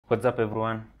What's up,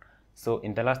 everyone? So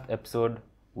in the last episode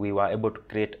we were able to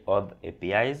create auth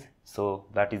APIs. So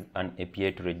that is an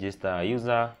API to register a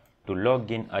user, to log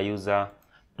in a user,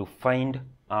 to find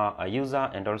a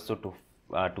user, and also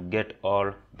to get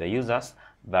all the users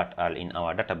that are in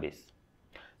our database.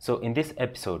 So in this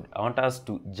episode I want us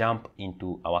to jump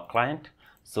into our client.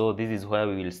 So this is where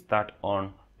we will start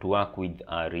on to work with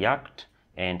React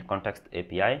and context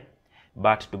API.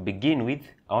 But to begin with,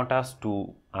 I want us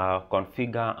to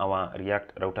configure our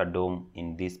React router DOM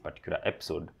in this particular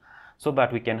episode so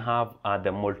that we can have the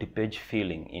multi-page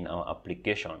feeling in our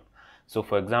application. So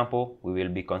for example, we will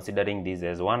be considering this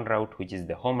as one route, which is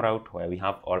the home route where we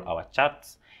have all our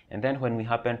charts. And then when we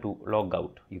happen to log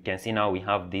out, you can see now we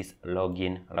have this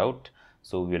login route.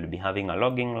 So we will be having a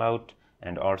login route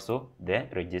and also the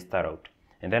register route.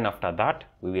 And then after that,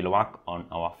 we will work on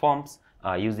our forms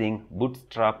using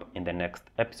Bootstrap in the next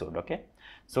episode. Okay,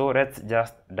 so let's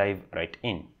just dive right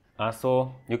in.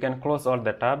 So you can close all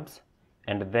the tabs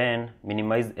and then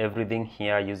minimize everything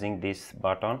here using this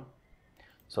button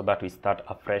so that we start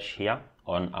afresh here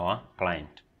on our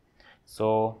client.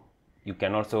 So you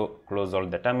can also close all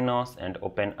the terminals and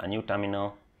open a new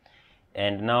terminal,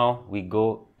 and now we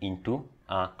go into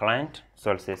our client. So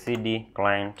I'll say cd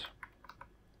client,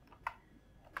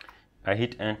 I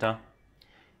hit enter,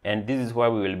 and this is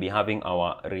where we will be having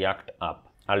our React app.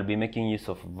 I'll be making use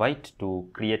of Vite to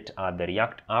create the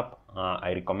React app.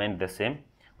 I recommend the same,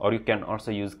 or you can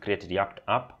also use create React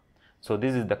app. So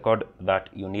this is the code that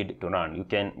you need to run. You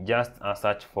can just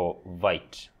search for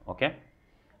Vite, okay,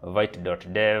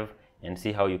 vite.dev, and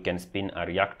see how you can spin a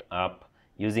React app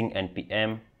using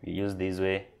npm. You use this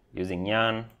way, using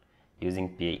yarn, using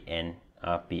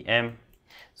pm.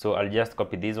 So I'll just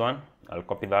copy this one, I'll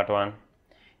copy that one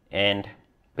and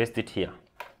paste it here.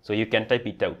 So you can type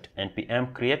it out,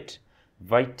 npm create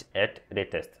Vite at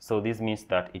latest. So this means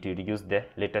that it will use the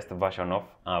latest version of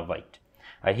Vite.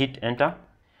 I hit enter.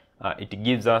 It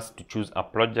gives us to choose a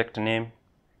project name.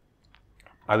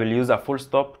 I will use a full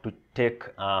stop to take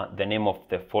the name of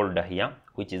the folder here,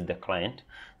 which is the client.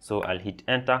 So I'll hit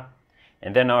enter,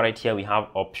 and then now right here we have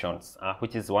options,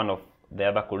 which is one of the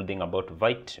other cool thing about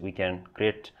Vite. We can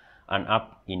create an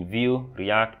app in Vue,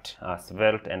 React,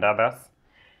 Svelte, and others.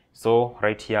 So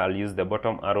right here I'll use the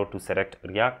bottom arrow to select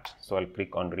React. So I'll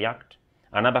click on React.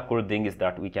 Another cool thing is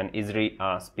that we can easily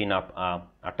spin up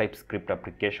a TypeScript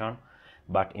application,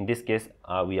 but in this case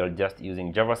we are just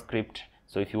using JavaScript.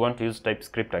 So if you want to use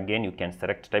TypeScript again, you can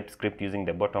select TypeScript using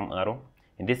the bottom arrow.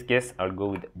 In this case I'll go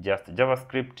with just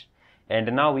JavaScript,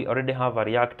 and now we already have a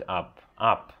React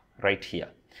app right here.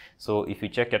 So if you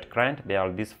check at client, there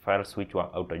are these files which were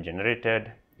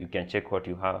auto-generated. You can check what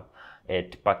you have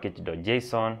at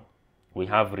package.json. We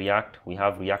have React, we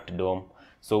have React DOM.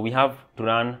 So we have to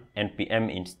run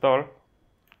npm install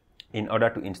in order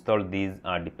to install these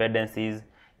dependencies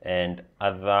and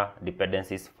other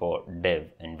dependencies for dev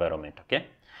environment. Okay,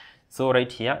 so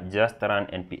right here just run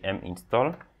npm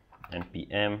install,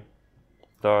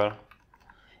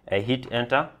 I hit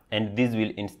enter, and this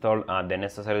will install the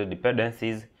necessary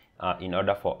dependencies in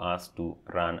order for us to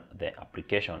run the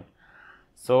application.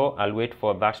 So I'll wait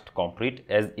for that to complete.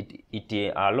 As it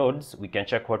loads, we can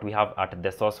check what we have at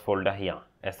the source folder here,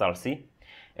 src,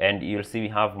 and you'll see we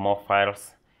have more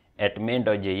files. At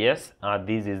main.js,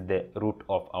 this is the root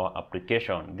of our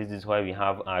application. This is why we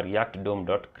have a React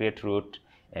DOM.create root,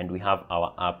 and we have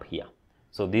our app here.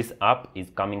 So this app is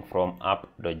coming from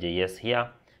app.js here,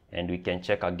 and we can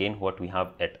check again what we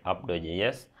have at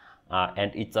app.js,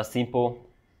 and it's a simple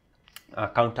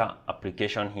counter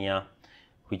application here,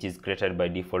 which is created by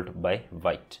default by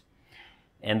Vite.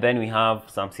 And then we have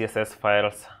some CSS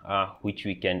files, which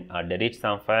we can delete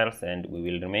some files and we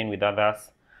will remain with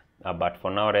others. But for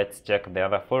now, let's check the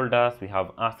other folders. We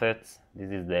have assets.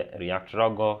 This is the React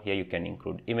logo. Here you can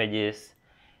include images.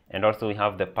 And also we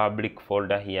have the public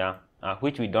folder here,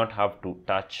 which we don't have to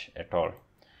touch at all.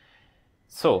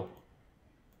 So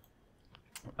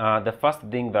the first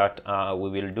thing that we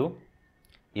will do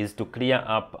is to clear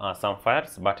up some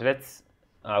files, but let's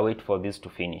wait for this to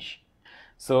finish.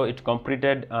 So it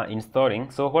completed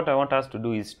installing. So what I want us to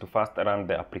do is to first run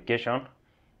the application.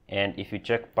 And if you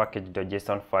check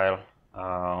package.json file,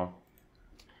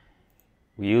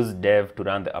 we use dev to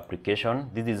run the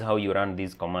application. This is how you run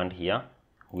this command here.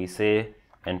 We say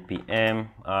npm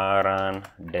run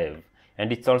dev,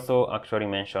 and it's also actually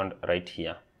mentioned right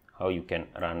here how you can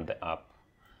run the app.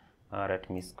 Let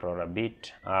me scroll a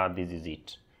bit. This is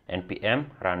it, npm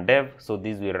run dev. So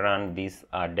this will run this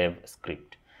dev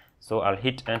script. So I'll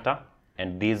hit enter,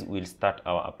 and this will start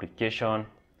our application.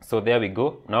 So there we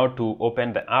go. Now to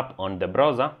open the app on the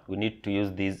browser, we need to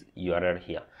use this URL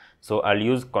here. So I'll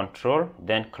use Control,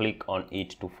 then click on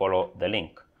it to follow the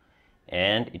link,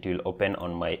 and it will open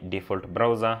on my default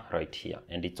browser right here,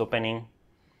 and it's opening.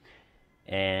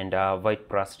 And Vite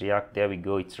plus React, there we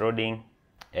go, it's loading,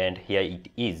 and here it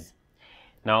is.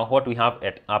 Now what we have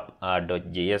at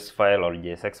app.js file or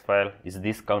JSX file is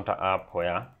this counter app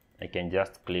where I can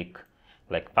just click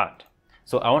like that.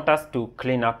 So I want us to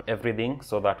clean up everything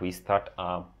so that we start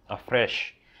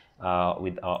afresh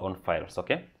with our own files.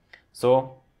 Okay,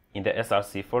 so in the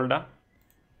src folder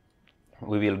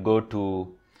we will go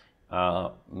to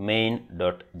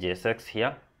main.jsx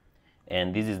here,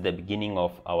 and this is the beginning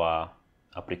of our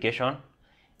application.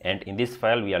 And in this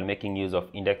file we are making use of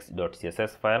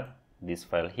index.css file, this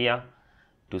file here,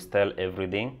 to style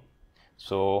everything.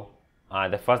 So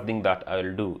the first thing that I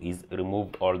will do is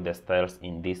remove all the styles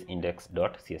in this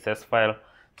index.css file.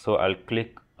 So I'll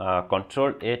click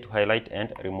Ctrl A to highlight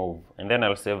and remove, and then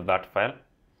I'll save that file.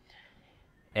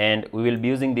 And we will be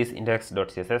using this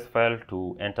index.css file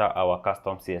to enter our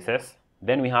custom CSS.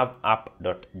 Then we have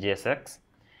app.jsx,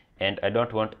 and I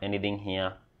don't want anything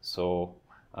here, so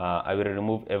I will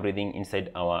remove everything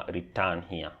inside our return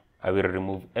here. I will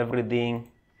remove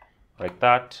everything like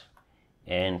that,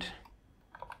 and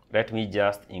let me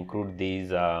just include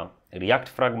these React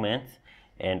fragments,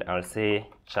 and I'll say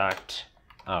chat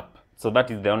app. So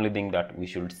that is the only thing that we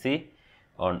should see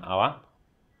on our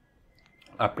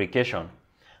application.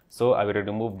 So I will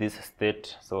remove this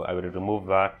state, so I will remove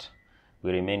that.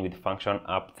 We remain with function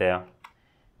app there.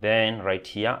 Then right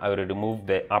here I will remove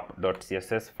the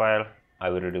app.css file, I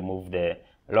will remove the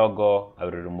logo, I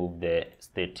will remove the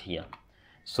state here.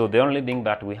 So the only thing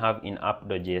that we have in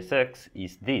app.jsx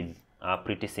is this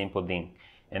pretty simple thing.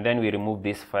 And then we remove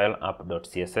this file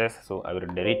app.css, so I will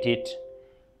delete it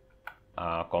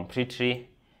completely.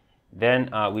 Then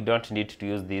we don't need to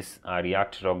use this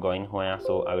React logo anywhere,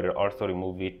 so I will also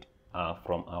remove it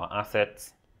from our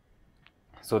assets.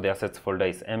 So the assets folder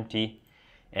is empty,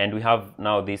 and we have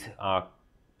now this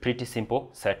pretty simple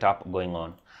setup going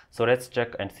on. So let's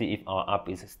check and see if our app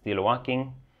is still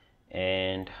working.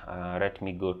 And let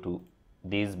me go to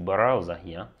this browser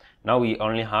here. Now we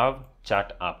only have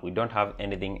chat app, we don't have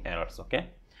anything else. Okay,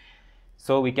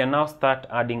 so we can now start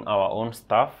adding our own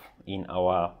stuff in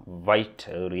our Vite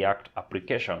React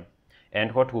application.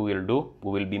 And what we will do,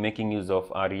 we will be making use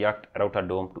of our React router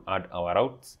DOM to add our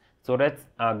routes. So let's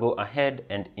go ahead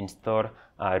and install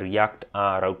React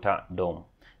router DOM.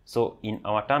 So in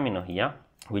our terminal here,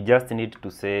 we just need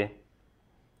to say,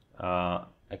 I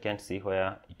can't see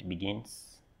where it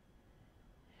begins.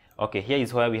 Okay, here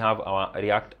is where we have our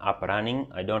React app running.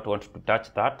 I don't want to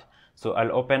touch that, so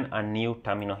I'll open a new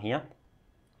terminal here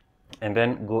and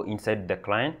then go inside the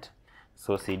client.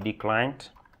 So cd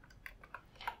client,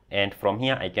 and from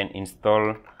here I can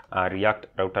install React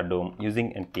router DOM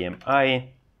using npm I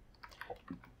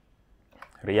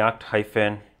react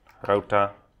 -router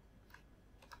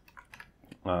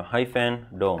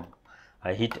 -DOM.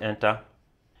 I hit enter.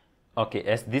 Okay,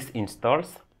 as this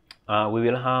installs, we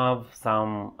will have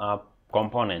some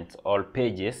components or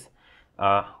pages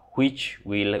which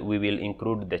we will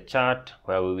include the chat,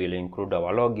 where we will include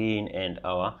our login and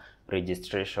our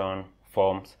registration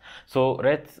forms. So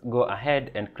let's go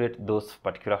ahead and create those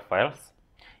particular files.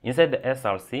 Inside the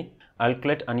src, I'll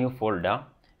create a new folder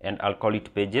and I'll call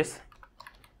it pages.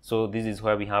 So this is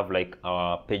where we have like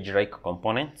our page-like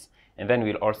components, and then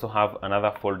we'll also have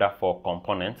another folder for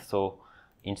components. So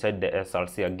inside the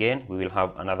src again, we will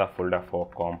have another folder for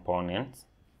components,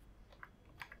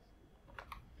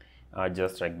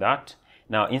 just like that.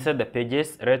 Now inside the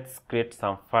pages, let's create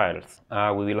some files.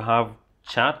 We will have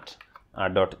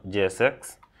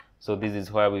chat.jsx. So this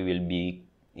is where we will be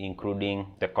including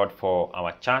the code for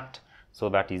our chat. So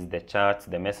that is the chats,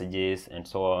 the messages, and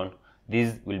so on.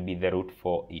 This will be the root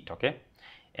for it. Okay,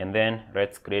 and then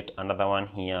let's create another one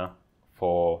here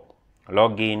for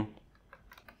login.jsx.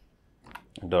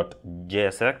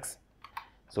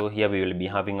 So here we will be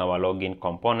having our login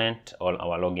component or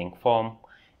our login form,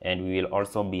 and we will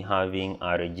also be having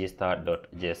a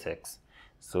register.jsx.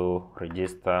 So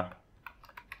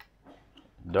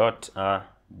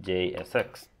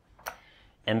register.jsx,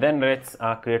 and then let's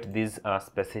create these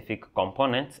specific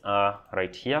components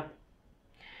right here.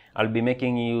 I'll be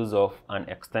making use of an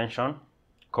extension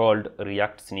called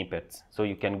React Snippets. So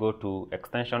you can go to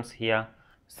extensions here.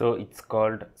 So it's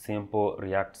called Simple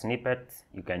React Snippets.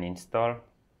 You can install,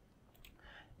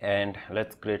 and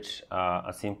let's create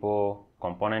a simple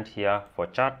component here for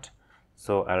chat.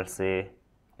 So I'll say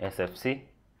sfc.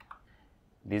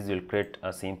 This will create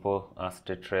a simple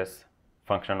stateless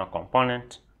functional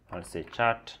component. I'll say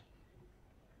chat.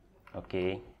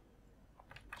 Okay,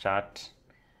 chat,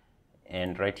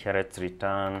 and right here let's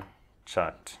return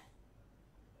chat.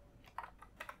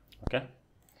 Okay,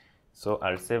 so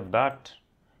I'll save that.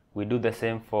 We do the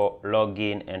same for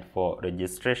login and for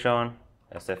registration.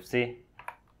 SFC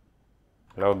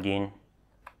login,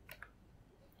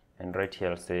 and right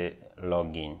here I'll say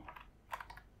login.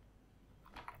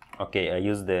 Okay, I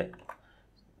use the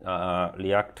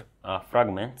React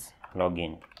fragments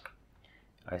login.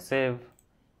 I save,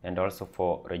 and also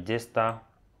for register,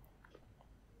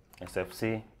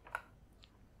 SFC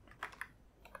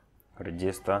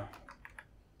register,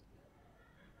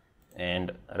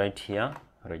 and right here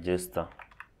register.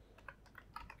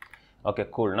 Okay,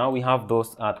 cool. Now we have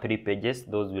those 3 pages.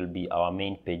 Those will be our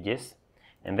main pages,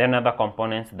 and then other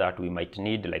components that we might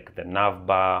need, like the nav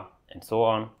bar and so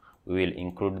on, we will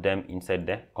include them inside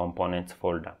the components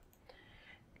folder.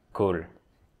 Cool.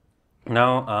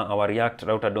 Now our React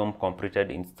Router DOM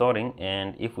completed installing,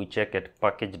 and if we check at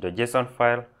package.json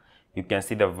file, you can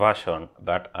see the version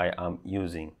that I am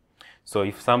using. So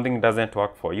if something doesn't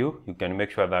work for you, you can make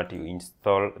sure that you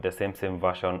install the same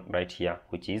version right here,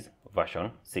 which is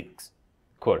version 6.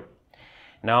 Cool.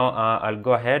 Now I'll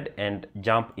go ahead and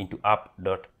jump into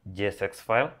app.jsx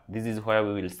file. This is where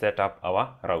we will set up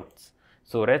our routes.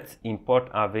 So let's import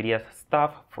our various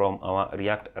stuff from our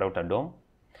React Router DOM,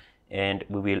 and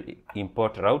we will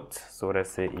import routes. So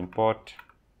let's say import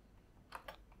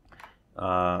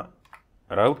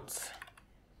routes,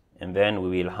 and then we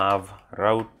will have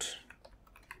route,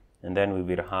 and then we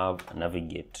will have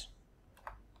navigate,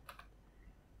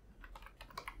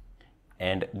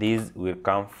 and these will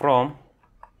come from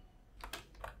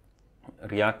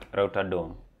React Router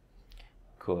DOM.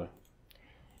 Cool.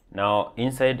 Now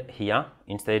inside here,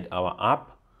 inside our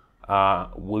app,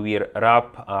 we will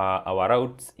wrap our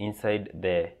routes inside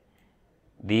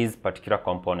this particular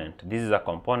component. This is a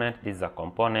component, this is a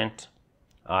component,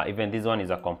 even this one is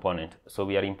a component. So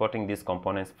we are importing these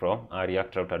components from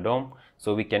React Router DOM,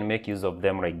 so we can make use of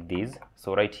them like this.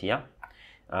 So right here,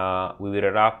 we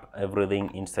will wrap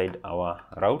everything inside our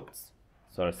routes.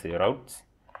 So I'll say routes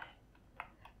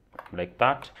like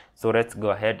that. So let's go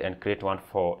ahead and create one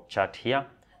for chat here.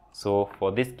 So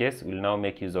for this case, we'll now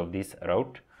make use of this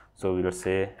route. So we'll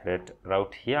say let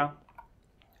route here,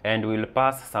 and we'll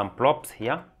pass some props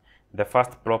here. The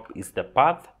first prop is the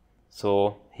path.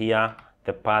 So here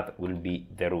the path will be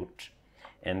the route,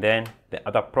 and then the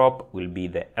other prop will be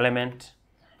the element.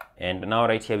 And now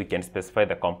right here we can specify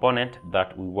the component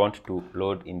that we want to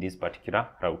load in this particular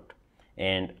route,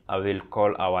 and I will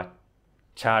call our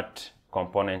chat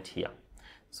component here.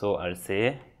 So I'll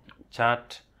say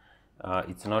chat.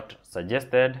 It's not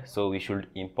suggested, so we should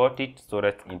import it. So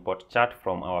let's import chat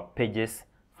from our pages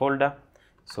folder.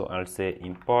 So I'll say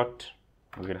import,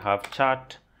 we will have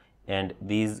chat, and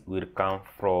these will come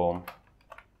from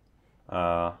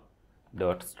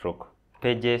dot stroke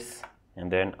pages,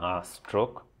 and then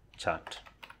stroke chat.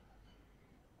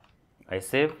 I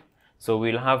save. So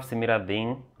we'll have similar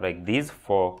thing like this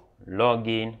for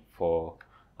login, for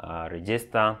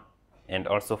register, and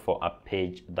also for a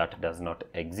page that does not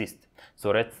exist.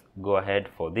 So let's go ahead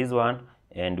for this one,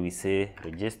 and we say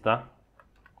register.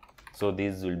 So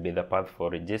this will be the path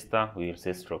for register. We will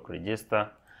say stroke register.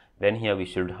 Then here we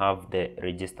should have the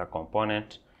register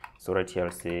component. So right here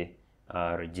I'll say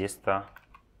register.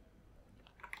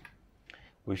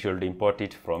 We should import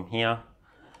it from here.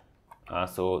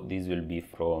 So this will be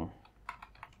from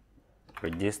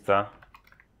register,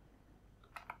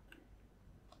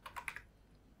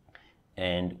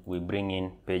 and we bring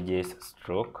in pages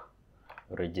stroke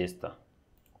register.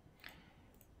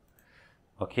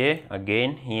 Okay,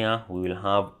 again here we will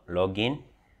have login,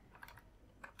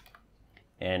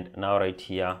 and now right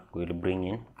here we will bring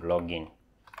in login.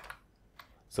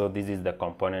 So this is the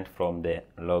component from the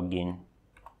login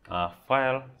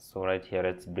file. So right here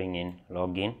let's bring in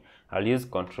login. I'll use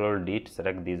Control-D to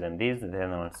select this and this,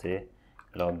 then I'll say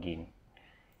login.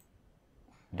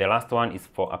 The last one is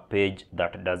for a page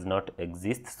that does not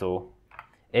exist, so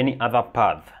any other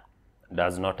path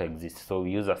does not exist. So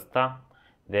we use a star.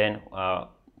 Then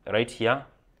right here,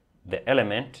 the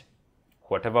element,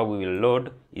 whatever we will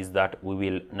load is that we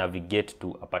will navigate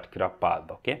to a particular path.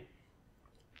 Okay.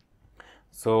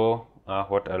 So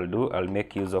what I'll do, I'll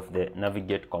make use of the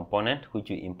navigate component which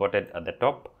we imported at the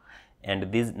top,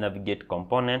 and this navigate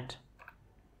component,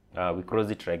 we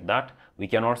close it like that. We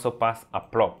can also pass a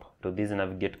prop to this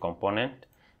navigate component,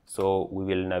 so we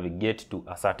will navigate to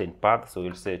a certain path. So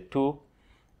we'll say 2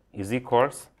 is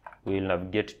equals, we will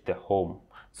navigate to the home.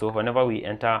 So whenever we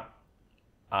enter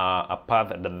a path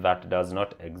that does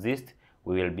not exist,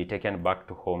 we will be taken back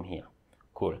to home here.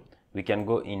 Cool. We can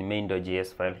go in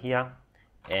main.js file here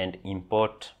and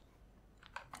import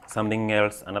something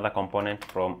else, another component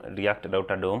from React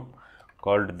Router DOM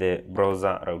called the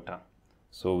browser router.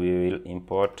 So we will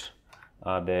import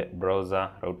the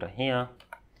browser router here,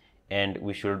 and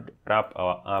we should wrap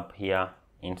our app here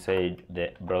inside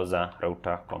the browser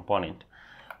router component.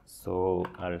 So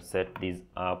I'll set this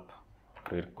up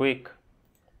real quick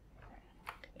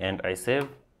and I save.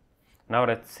 Now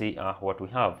let's see what we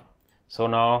have. So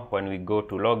now when we go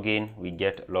to login, we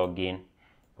get login.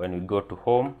 When we go to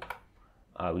home,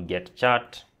 we get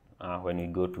chat. When we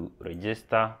go to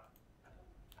register,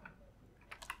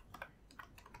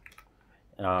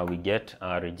 we get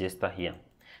register here.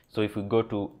 So if we go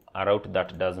to a route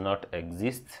that does not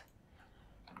exist,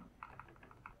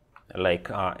 like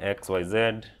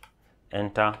XYZ,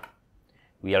 enter,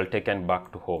 we are taken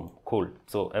back to home. Cool.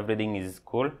 So everything is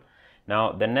cool.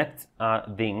 Now the next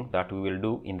thing that we will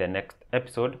do in the next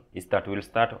episode is that we'll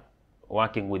start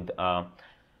working with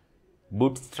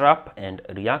Bootstrap and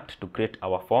React to create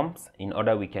our forms, in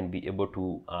order we can be able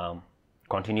to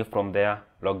continue from there,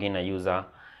 log in a user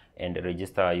and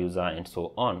register a user and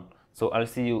so on. So I'll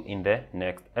see you in the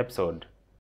next episode.